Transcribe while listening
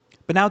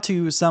But now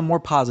to some more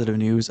positive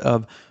news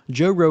of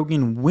Joe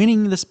Rogan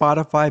winning the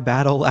Spotify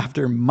battle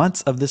after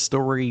months of this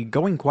story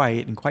going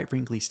quiet, and quite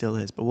frankly still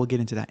is, but we'll get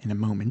into that in a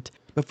moment.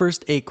 But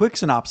first, a quick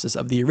synopsis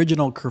of the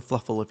original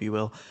kerfluffle, if you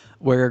will,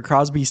 where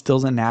Crosby,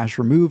 Stills, and Nash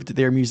removed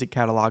their music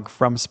catalog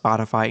from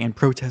Spotify in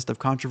protest of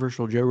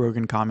controversial Joe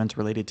Rogan comments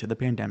related to the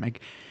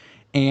pandemic.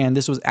 And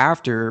this was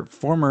after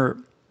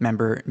former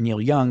member Neil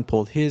Young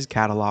pulled his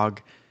catalog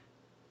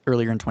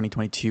earlier in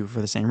 2022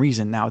 for the same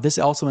reason. Now, this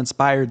also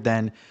inspired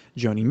then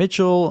Joni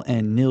Mitchell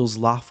and Nils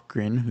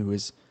Lofgren, who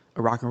is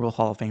a Rock and Roll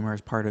Hall of Famer as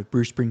part of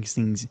Bruce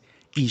Springsteen's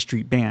E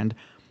Street Band,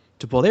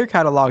 to pull their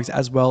catalogs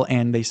as well.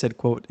 And they said,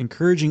 quote,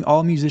 encouraging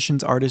all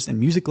musicians, artists, and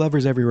music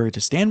lovers everywhere to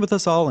stand with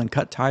us all and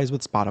cut ties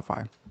with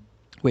Spotify,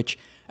 which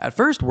at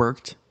first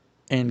worked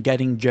in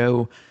getting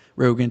Joe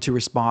Rogan to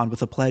respond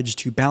with a pledge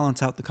to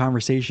balance out the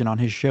conversation on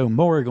his show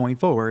more going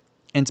forward,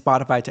 and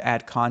Spotify to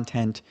add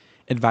content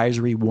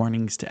advisory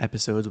warnings to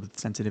episodes with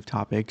sensitive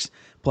topics.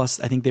 Plus,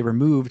 I think they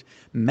removed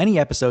many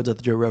episodes of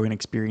the Joe Rogan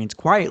Experience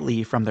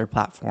quietly from their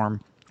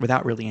platform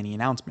without really any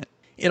announcement.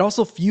 It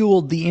also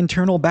fueled the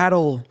internal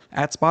battle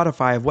at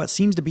Spotify of what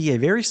seems to be a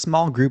very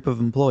small group of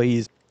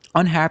employees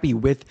unhappy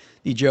with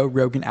the Joe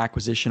Rogan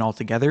acquisition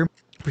altogether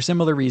for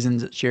similar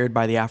reasons shared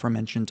by the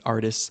aforementioned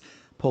artists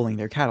pulling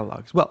their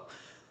catalogs. Well,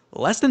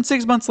 less than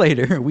 6 months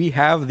later, we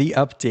have the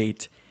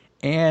update.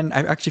 And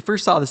I actually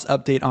first saw this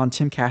update on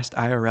Timcast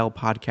IRL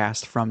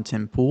podcast from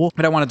Tim Pool,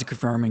 but I wanted to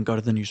confirm and go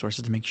to the news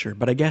sources to make sure.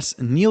 But I guess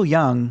Neil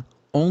Young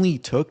only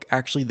took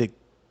actually the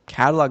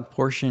catalog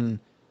portion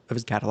of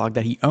his catalog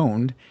that he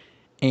owned.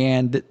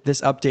 And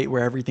this update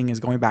where everything is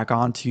going back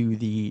onto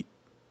the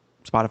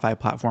Spotify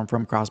platform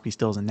from Crosby,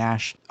 Stills, and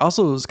Nash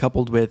also was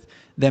coupled with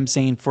them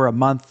saying for a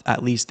month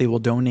at least they will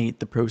donate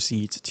the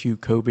proceeds to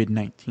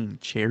COVID-19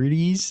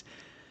 charities.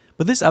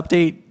 But this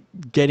update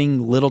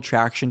getting little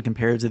traction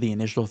compared to the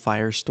initial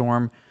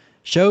firestorm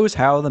shows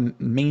how the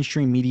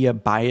mainstream media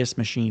bias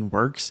machine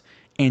works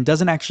and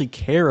doesn't actually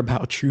care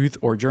about truth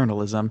or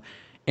journalism,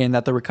 and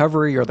that the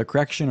recovery or the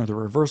correction or the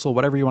reversal,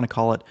 whatever you want to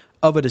call it,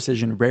 of a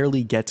decision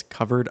rarely gets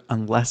covered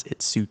unless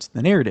it suits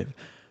the narrative,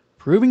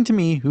 proving to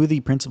me who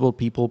the principal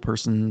people,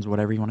 persons,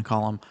 whatever you want to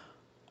call them,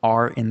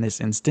 are in this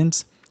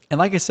instance. And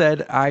like I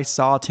said, I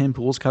saw Tim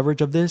Pool's coverage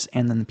of this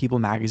and then the People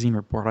magazine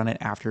report on it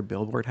after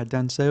Billboard had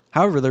done so.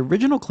 However, the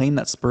original claim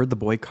that spurred the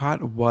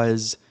boycott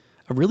was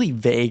a really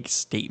vague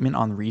statement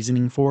on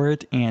reasoning for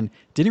it and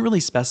didn't really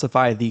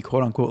specify the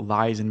quote-unquote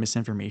lies and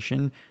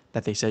misinformation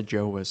that they said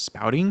Joe was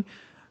spouting.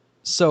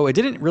 So it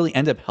didn't really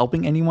end up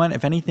helping anyone.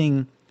 If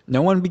anything,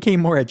 no one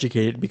became more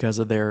educated because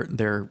of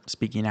their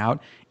speaking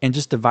out and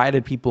just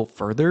divided people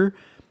further.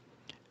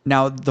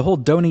 Now, the whole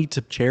donate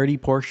to charity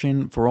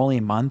portion for only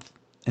a month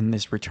in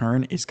this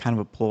return is kind of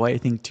a ploy, I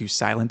think, to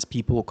silence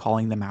people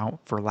calling them out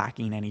for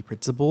lacking any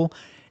principle,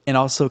 and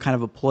also kind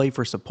of a ploy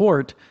for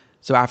support.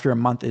 So after a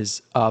month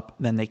is up,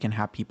 then they can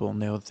have people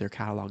know that their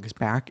catalog is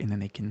back, and then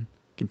they can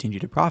continue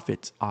to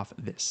profit off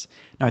of this.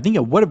 Now, I think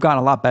it would have gone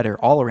a lot better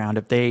all around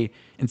if they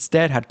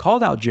instead had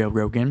called out Joe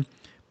Rogan,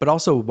 but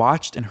also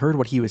watched and heard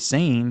what he was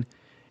saying,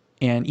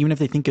 and even if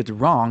they think it's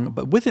wrong,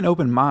 but with an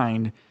open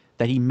mind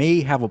that he may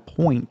have a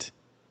point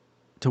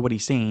to what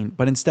he's saying,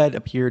 but instead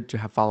appeared to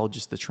have followed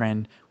just the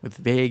trend with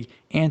vague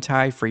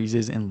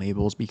anti-phrases and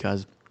labels,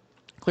 because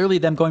clearly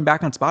them going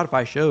back on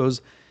Spotify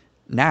shows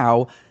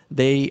now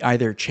they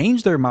either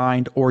changed their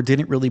mind or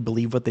didn't really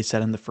believe what they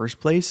said in the first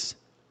place.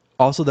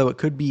 Also, though, it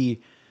could be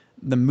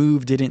the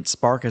move didn't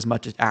spark as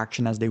much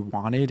action as they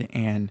wanted,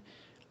 and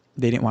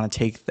they didn't want to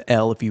take the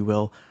L, if you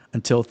will,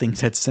 until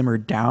things had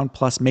simmered down.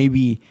 Plus,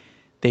 maybe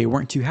they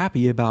weren't too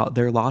happy about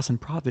their loss in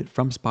profit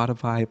from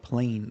Spotify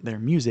playing their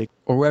music,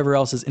 or whoever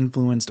else is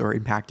influenced or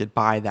impacted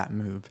by that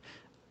move.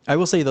 I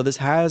will say, though, this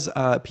has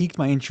piqued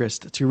my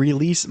interest to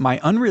release my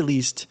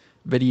unreleased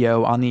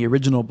video on the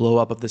original blow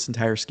up of this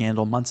entire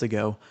scandal months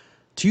ago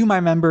to my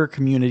member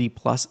community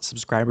plus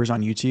subscribers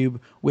on YouTube,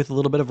 with a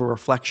little bit of a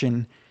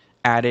reflection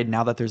added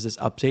now that there's this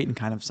update and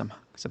kind of some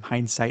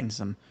hindsight and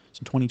some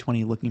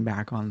 2020 looking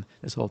back on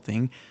this whole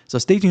thing. So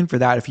stay tuned for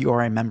that if you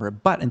are a member.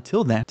 But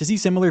until then, to see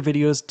similar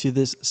videos to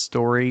this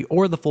story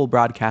or the full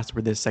broadcast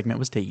where this segment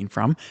was taken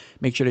from,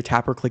 make sure to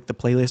tap or click the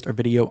playlist or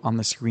video on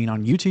the screen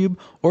on YouTube,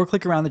 or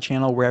click around the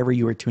channel wherever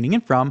you are tuning in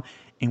from.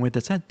 And with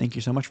that said, thank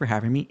you so much for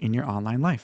having me in your online life.